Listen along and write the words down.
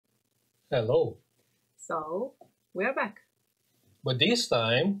Hello. So, we're back. But this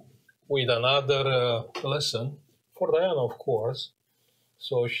time with another lesson for Diana, of course.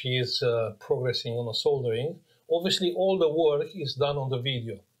 So she is progressing on the soldering. Obviously, all the work is done on the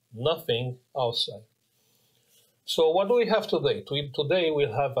video, nothing outside. So what do we have today? Today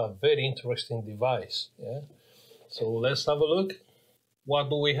we'll have a very interesting device. Yeah. So let's have a look. What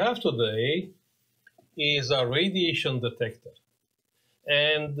do we have today is a radiation detector.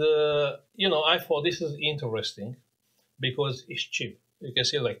 And, I thought this is interesting because it's cheap. You can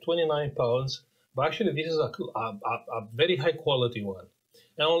see like 29 pounds, but actually this is a very high quality one.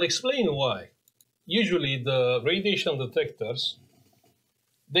 And I'll explain why. Usually the radiation detectors,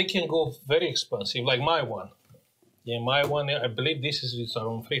 they can go very expensive, like my one. Yeah, my one, I believe this is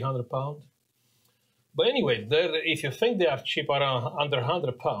around 300 pounds. But anyway, if you think they are cheap, around under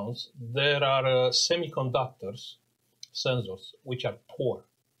 100 pounds, there are semiconductors sensors which are poor.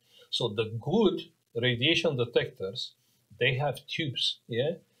 So the good radiation detectors, they have tubes,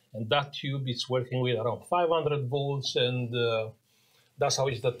 yeah, and that tube is working with around 500 volts, and that's how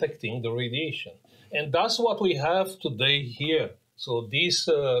it's detecting the radiation. And that's what we have today here. So this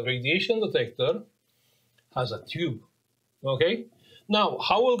radiation detector has a tube, okay? Now,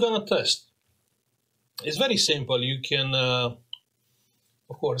 how we're gonna test? It's very simple. You can, of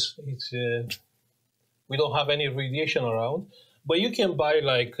course, it's we don't have any radiation around, but you can buy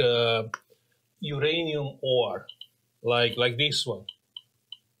like uranium ore, like this one.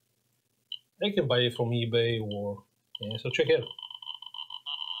 I can buy it from eBay or so check it.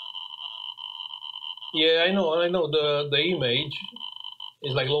 Yeah, I know. The image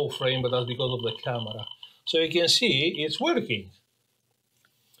is like low frame, but that's because of the camera. So you can see it's working.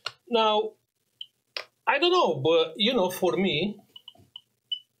 Now, I don't know, but for me,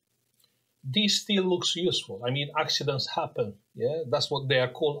 this still looks useful. I mean, accidents happen. Yeah, that's what they are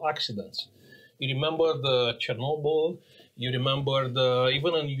called, accidents. You remember the Chernobyl? You remember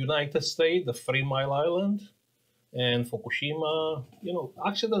even in the United States, the 3 Mile Island and Fukushima?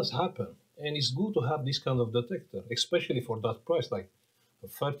 Accidents happen. And it's good to have this kind of detector, especially for that price, like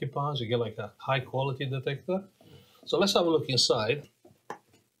 30 pounds, you get like a high quality detector. So let's have a look inside.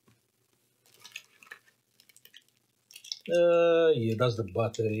 Yeah, that's the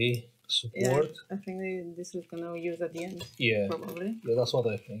battery support. Yeah, I think this is gonna use at the end. Yeah, probably. Yeah, that's what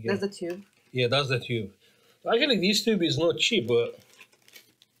I think. Yeah. That's the tube. Yeah, that's the tube. Actually, this tube is not cheap, but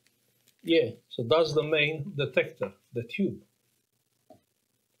yeah. So that's the main detector, the tube.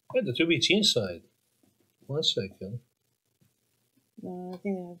 Yeah, the tube is inside. 1 second. I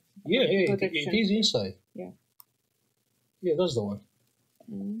think. Yeah, it is inside. Yeah. Yeah, that's the one.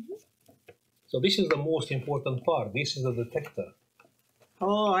 Mm-hmm. So this is the most important part. This is the detector.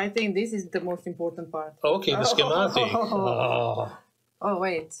 Oh, I think this is the most important part. Okay, the schematic. Oh,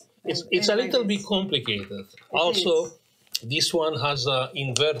 wait. It's a little bit complicated. Also, this one has an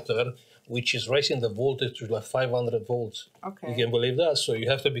inverter which is raising the voltage to like 500 volts. Okay. You can believe that. So you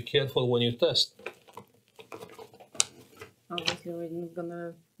have to be careful when you test. Obviously, we're not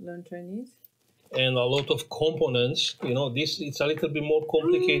gonna learn Chinese. And a lot of components. It's a little bit more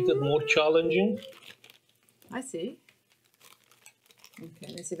complicated, more challenging. I see.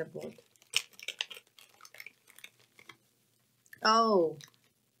 Okay, let's see the board. Oh,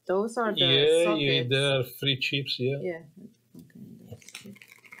 those are the sockets. Yeah, there are 3 chips. Yeah. Yeah. Okay, that's it.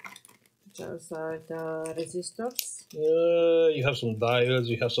 Those are the resistors. You have some diodes.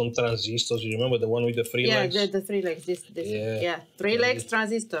 You have some transistors. You remember the one with the 3 legs? Yeah, the 3 legs. This. Yeah, 3 legs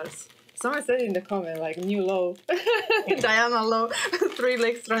transistors. Someone said in the comment like new low, Diana low, 3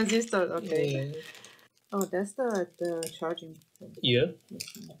 legs transistors. Okay. Yeah. Oh, that's the charging. Yeah.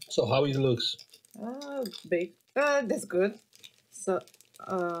 So how it looks? Big. That's good. So.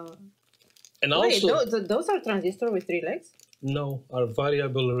 And wait, also, those are transistors with 3 legs? No, are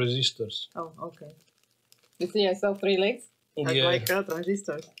variable resistors. Oh, okay. You see, I saw 3 legs. Yeah. Like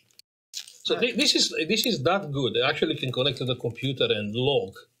transistors. So this is that good. It actually can connect to the computer and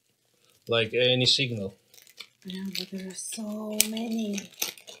log like any signal. Yeah, but there are so many.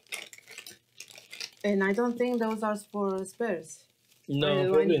 And I don't think those are for spares.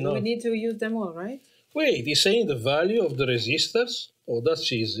 No, probably not. We need to use them all, right? Wait, he's saying the value of the resistors? Oh,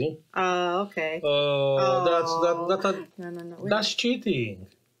 that's easy. Okay. No. That's cheating.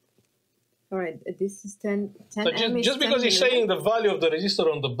 All right, this is 10 so just because he's saying the value of the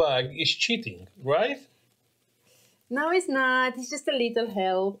resistor on the bag is cheating, right? No, it's not. It's just a little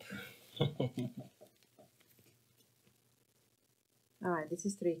help. All right, this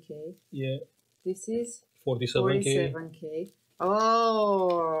is 3K. Yeah. This is 47K. 47K.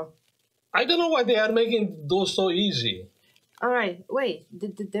 Oh. I don't know why they are making those so easy. All right, wait.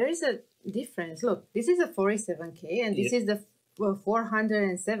 There is a difference. Look, this is a 47K, and this is the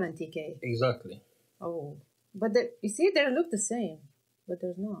 470K. Exactly. Oh, but you see, they look the same, but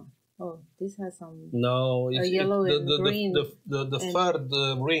there's not. Oh, this has some. No, it's yellow and green. The third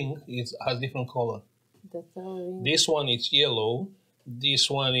ring has different color. The third ring. This one is yellow. This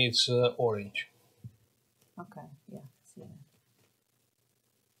one is orange. Okay. Yeah. See that.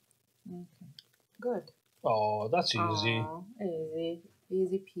 Okay. Good. Oh, that's easy. Oh,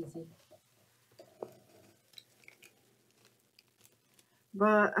 easy peasy.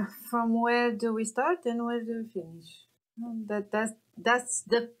 But from where do we start and where do we finish? That's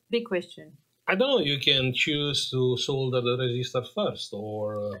the big question. I don't know. You can choose to solder the resistor first,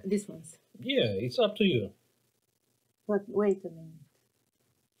 or these ones. Yeah, it's up to you. But wait a minute.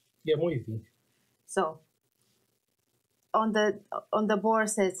 Yeah, what do you think? So on the board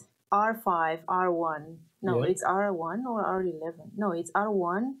says R5, R1. No, it's R1 or R11. No, it's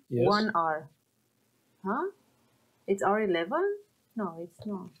R1, yes. 1R. Huh? It's R11? No, it's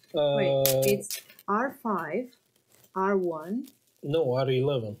not. Wait, it's R5, R1. No,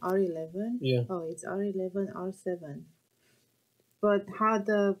 R11. R11? Yeah. Oh, it's R11, R7. But how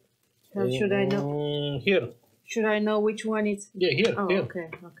should I know? Here. Should I know which one it's? Yeah, here. Oh, here. okay.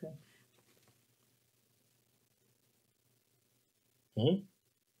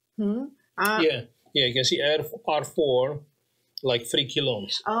 Yeah, you can see R4, like 3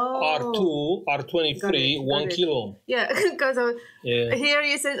 kilohms. Oh. R2, R23, 1 kilo. Yeah, because here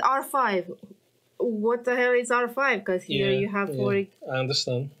you said R5. What the hell is R5? Because here you have 40. I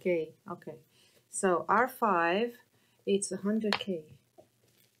understand. Okay. So R5, it's 100K.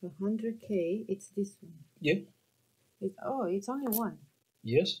 100K, it's this one. Yeah. It's only one.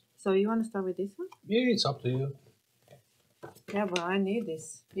 Yes. So you want to start with this one? Yeah, it's up to you. Yeah, but I need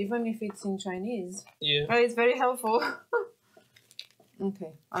this, even if it's in Chinese. Yeah. But it's very helpful.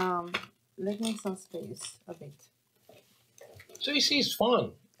 Okay. Let's make some space a bit. So you see, it's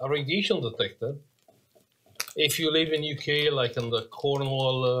fun. A radiation detector. If you live in UK, like in the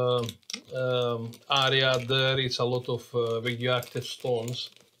Cornwall area, there is a lot of radioactive stones.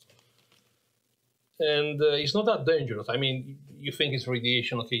 And it's not that dangerous. I mean, you think it's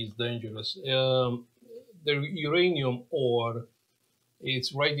radiation, okay, it's dangerous. The uranium ore,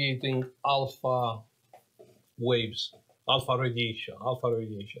 it's radiating alpha waves, alpha radiation.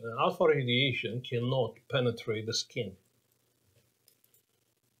 And alpha radiation cannot penetrate the skin.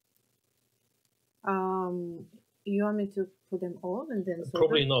 You want me to put them all and then solder?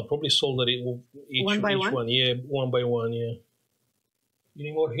 Probably not. Probably solder it each one by one. Yeah, one by one. Yeah. You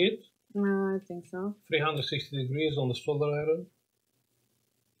need more heat? No, I think so. 360 degrees on the solder iron.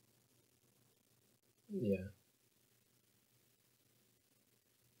 Yeah.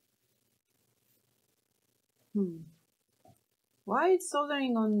 Why it's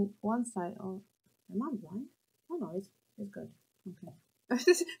soldering on one side? Oh, am I blind? Oh no, it's good. Okay.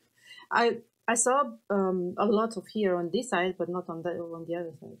 I saw a lot of here on this side, but not on the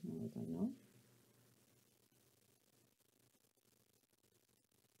other side. No, I don't know.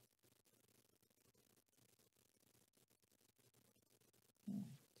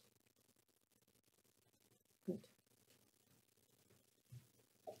 Good.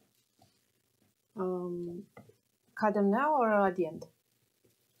 Cut them now or at the end?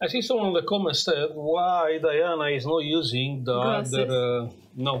 I see someone in the comments said why Diana is not using the other.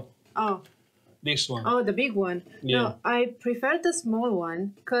 No. Oh. This one. Oh, the big one. Yeah. No, I prefer the small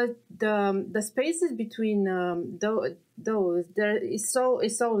one because the spaces between those there is so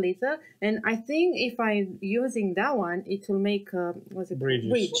little, and I think if I'm using that one, it will make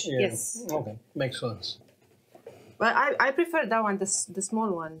bridge. Yeah. Yes. Okay, makes sense. But I prefer that one, the small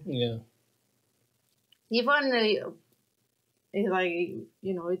one. Yeah. Even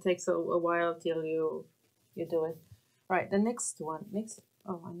it takes a while till you do it. Right, the next one.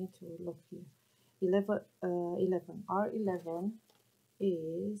 Oh, I need to look here. 11. R11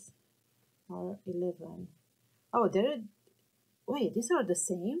 is R11. Oh, wait, these are the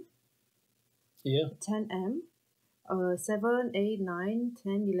same? Yeah. 10M, 7, 8, 9,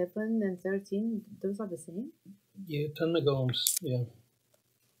 10, 11, and 13. Those are the same? Yeah, 10 mega ohms. Yeah.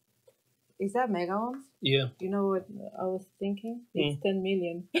 Is that mega ohms? Yeah. You know what I was thinking? It's 10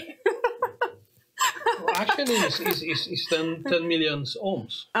 million. Well, actually, it's 10 million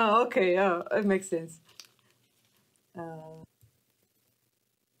ohms. Oh, okay. Oh, it makes sense.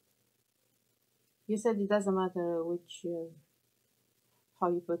 You said it doesn't matter which, how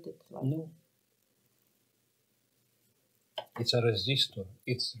you put it. Like. No. It's a resistor.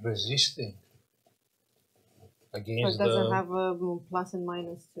 It's resisting against so it doesn't have a plus and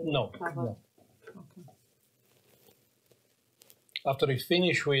minus to No. have no. Okay. After we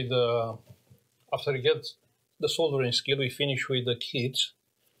finish with, after we get the soldering skill, we finish with the kits.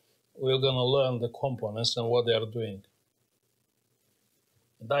 We're gonna learn the components and what they are doing.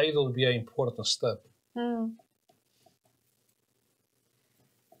 That will be an important step.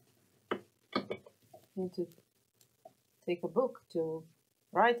 Need to take a book to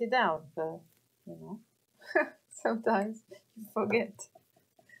write it down, but you know, sometimes you forget.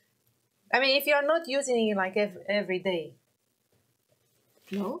 I mean, if you're not using it like every day,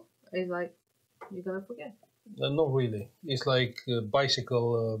 no, it's like you're gonna forget. Not really. It's like a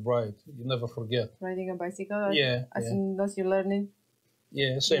bicycle ride. You never forget. Riding a bicycle? Yeah. As soon as you learn it?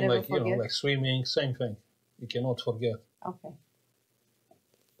 Yeah, same like, you know, like swimming, same thing. You cannot forget. Okay.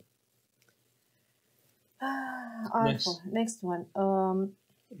 Next one.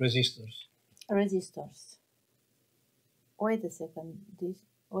 Resistors. Resistors. Wait a second.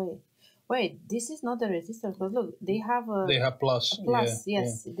 Wait. This is not a resistor because look, they have a. They have plus. A plus, yeah,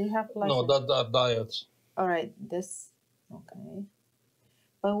 yes, yeah. They have plus. No, that are diodes. All right, this. Okay.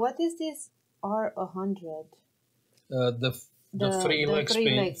 But what is this R100? The three legs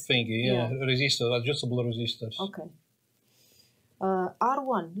thingy, yeah. Resistor, adjustable resistors. Okay.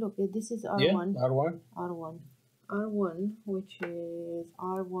 R1. Look, this is R1. Yeah, R1. R1, which is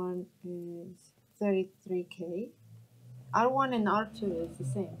R1 is 33K. R1 and R2 is the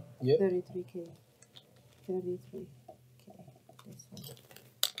same. Yeah. 33K. 33K. This one.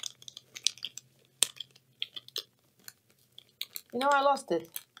 You know, I lost it.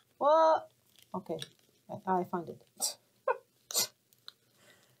 What? Okay, I found it.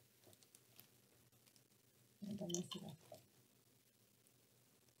 Don't mess it up.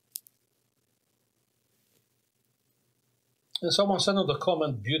 And someone sent out the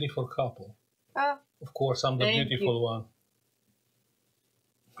comment, beautiful couple. Of course, I'm the beautiful one.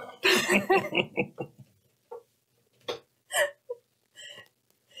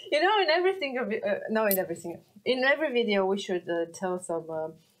 You know, in every video we should tell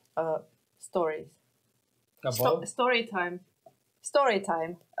some stories. Story time.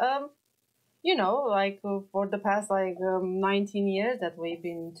 You know, like for the past 19 years that we've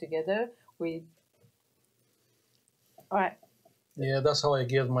been together, all right. Yeah, that's how I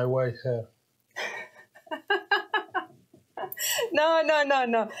get my white hair. No.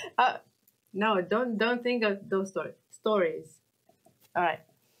 No, don't think of those stories. All right.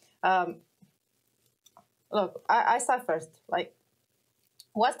 Look, I start first. Like,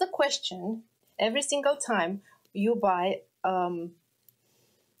 what's the question every single time you buy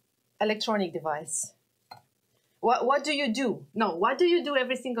electronic device? What do you do? No, what do you do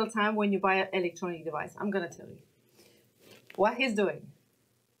every single time when you buy an electronic device? I'm gonna tell you what he's doing.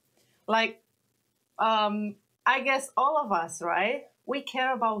 Like, I guess all of us, right? We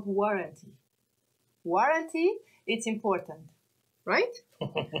care about warranty. Warranty, it's important, right?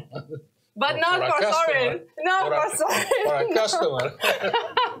 But not for Sorin. Not for Sorin. For a customer.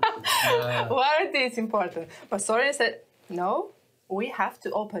 Warranty is important. But Sorin said, no, we have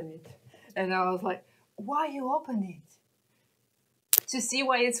to open it. And I was like, why you open it? To see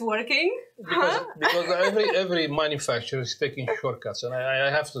why it's working? Because every manufacturer is taking shortcuts. And I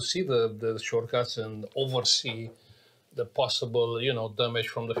have to see the shortcuts and oversee the possible, you know, damage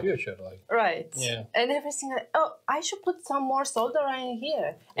from the future. Right. Yeah. And everything, I should put some more solder iron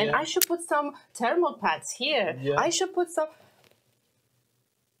here. And yeah. I should put some thermal pads here. Yeah. I should put some...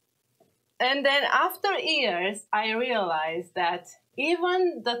 And then after years, I realized that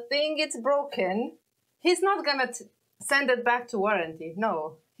even the thing is broken, he's not going to send it back to warranty.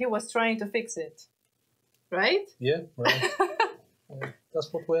 No, he was trying to fix it. Right? Yeah, right. Yeah,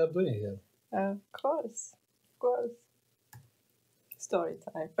 that's what we are doing here. Of course. Of course. Story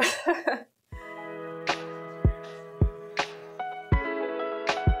time.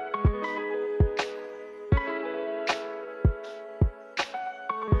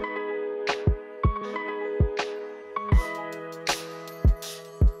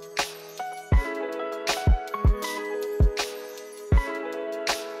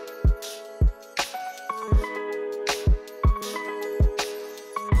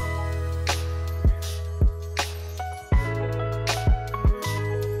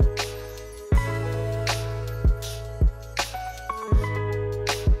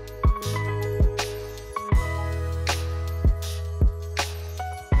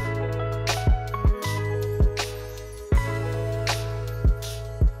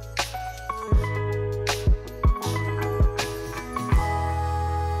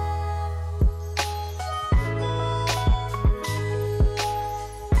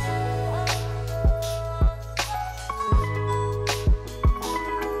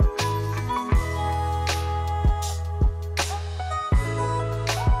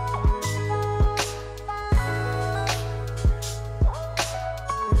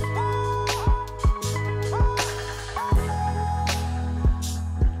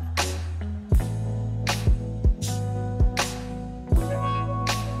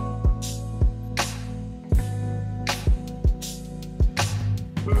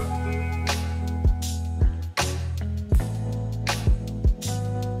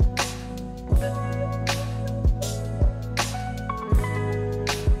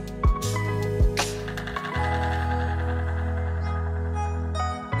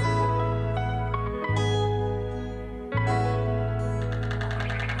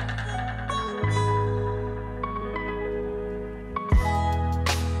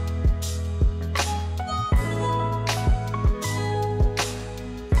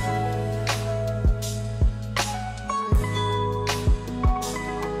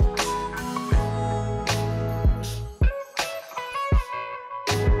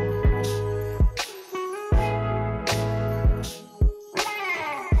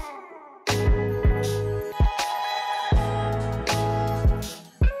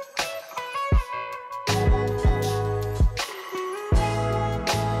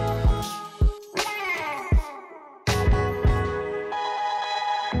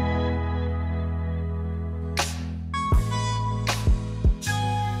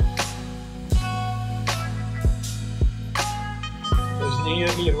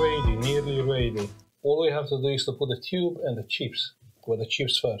 nearly ready, nearly ready. All we have to do is to put the tube and the chips. With the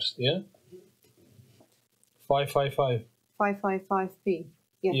chips first, yeah? 555. 555p.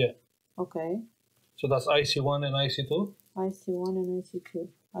 Yeah. Yeah. Okay. So that's IC1 and IC2? IC1 and IC2.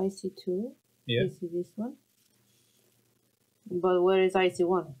 IC2. Yeah. This is this one. But where is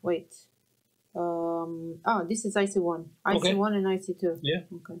IC1? Wait. This is IC1. IC1 Okay. and IC2. Yeah.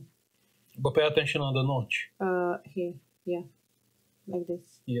 Okay. But pay attention on the notch. Here. Yeah. Like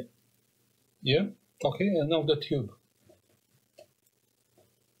this. Yeah. Yeah? Okay, and now the tube.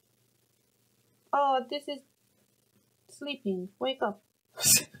 Oh, this is sleeping. Wake up.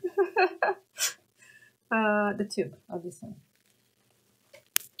 The tube. Oh, this one.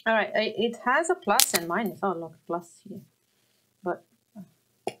 All right. It has a plus and minus. Oh, look, plus here. But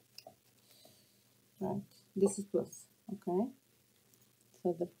right, this is plus. Okay.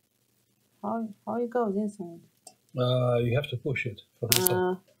 So the how it goes inside? You have to push it from the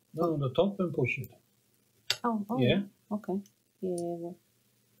top. No, the top and push it. Oh. Yeah. Okay. Yeah.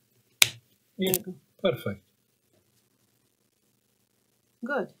 Yeah. Perfect.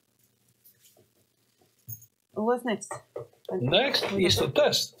 Good. What's next? Next is to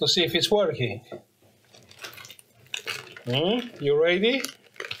test to see if it's working. You ready?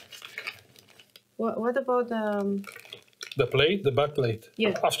 What about the plate, the back plate?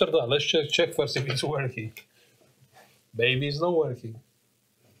 Yeah. After that, let's check first if it's working. Maybe it's not working.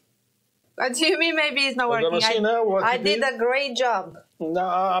 What do you mean maybe it's not We're working? gonna see now what I it did is. a great job. No,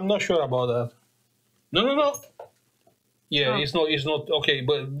 I'm not sure about that. No. Yeah, it's not okay,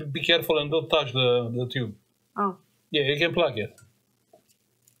 but be careful and don't touch the tube. Oh. Yeah, you can plug it.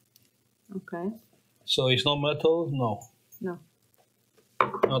 Okay. So it's not metal? No. No.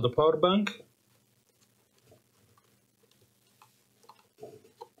 Now the power bank.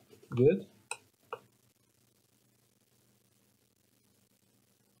 Good.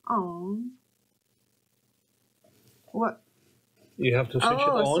 Oh. What? You have to switch it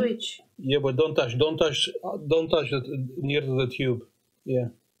on. Switch. Yeah, but don't touch it near to the tube. Yeah,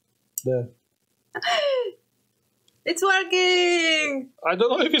 there. It's working. I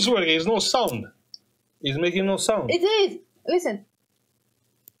don't know if it's working. It's no sound. It's making no sound. It is. Listen.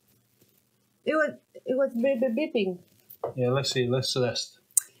 It was beeping. Yeah, let's see. Let's test.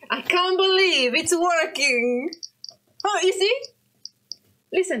 I can't believe it's working. Oh, you see?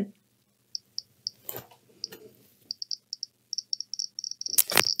 Listen.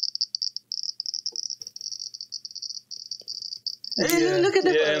 Yeah, look at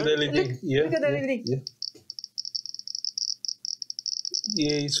the and the LED. look at the LED.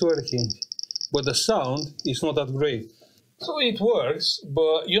 Yeah, it's working, but the sound is not that great. So it works,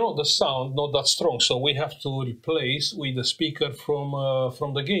 but you know the sound not that strong. So we have to replace with the speaker from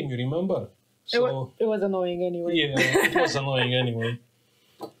the game. You remember? So it was annoying anyway. yeah, it was annoying anyway.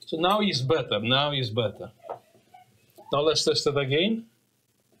 So now it's better. Now it's better. Now let's test it again.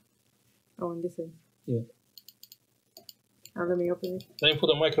 Oh, and this is. Yeah. Now let me open it. Then put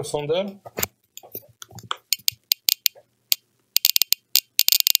the microphone there.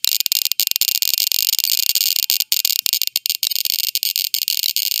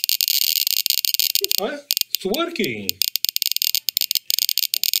 It's working.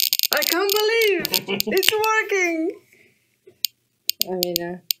 I can't believe it's working. I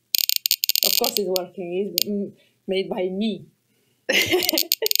mean, of course it's working. It's made by me.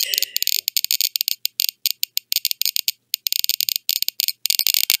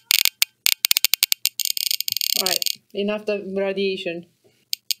 All right, enough of radiation.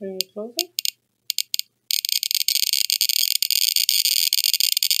 Bring it closer.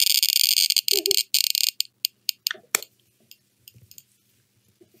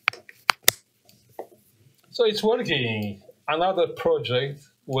 So it's working. Another project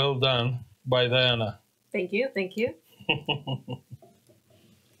well done by Diana. Thank you, thank you.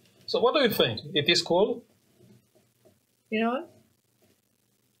 So what do you think? It is cool? You know what?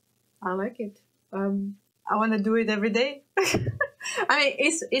 I like it. I want to do it every day. I mean,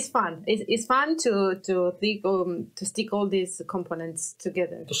 it's fun. It's fun to think to stick all these components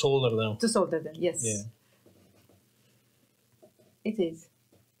together. To solder them. To solder them, yes. Yeah. It is.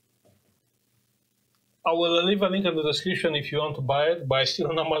 I will leave a link in the description if you want to buy it, but I still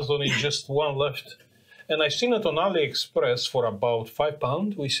on Amazon is just one left. And I've seen it on AliExpress for about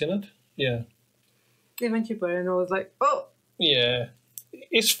 £5. We've seen it. Yeah. Even cheaper, and I was like, oh. Yeah.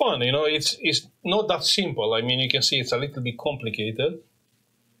 It's fun, you know, it's not that simple. I mean, you can see it's a little bit complicated,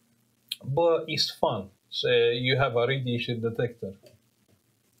 but it's fun. So you have a radiation detector.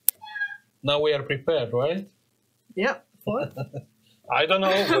 Now we are prepared, right? Yeah. For? I don't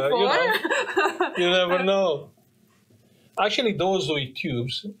know, but you know, you never know. Actually, those with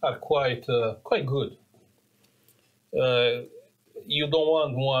tubes are quite good. You don't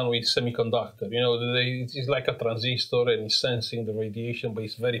want one with semiconductor. You know, it's like a transistor and it's sensing the radiation, but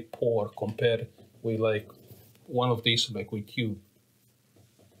it's very poor compared with like one of these, like with tube.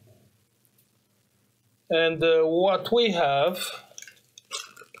 And what we have,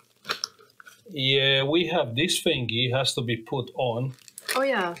 yeah, we have this thingy has to be put on. Oh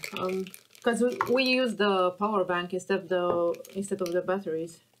yeah, because we use the power bank instead of the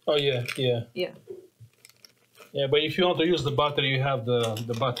batteries. Oh yeah, yeah. Yeah. Yeah, but if you want to use the battery, you have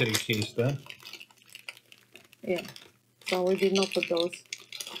the battery case then. Yeah, so we did not put those.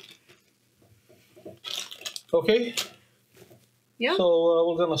 Okay. Yeah. So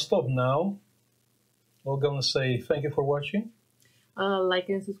we're gonna stop now. We're gonna say thank you for watching. Like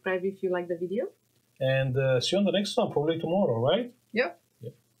and subscribe if you like the video. And see you on the next one, probably tomorrow, right? Yeah.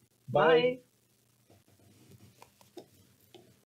 Bye. Bye.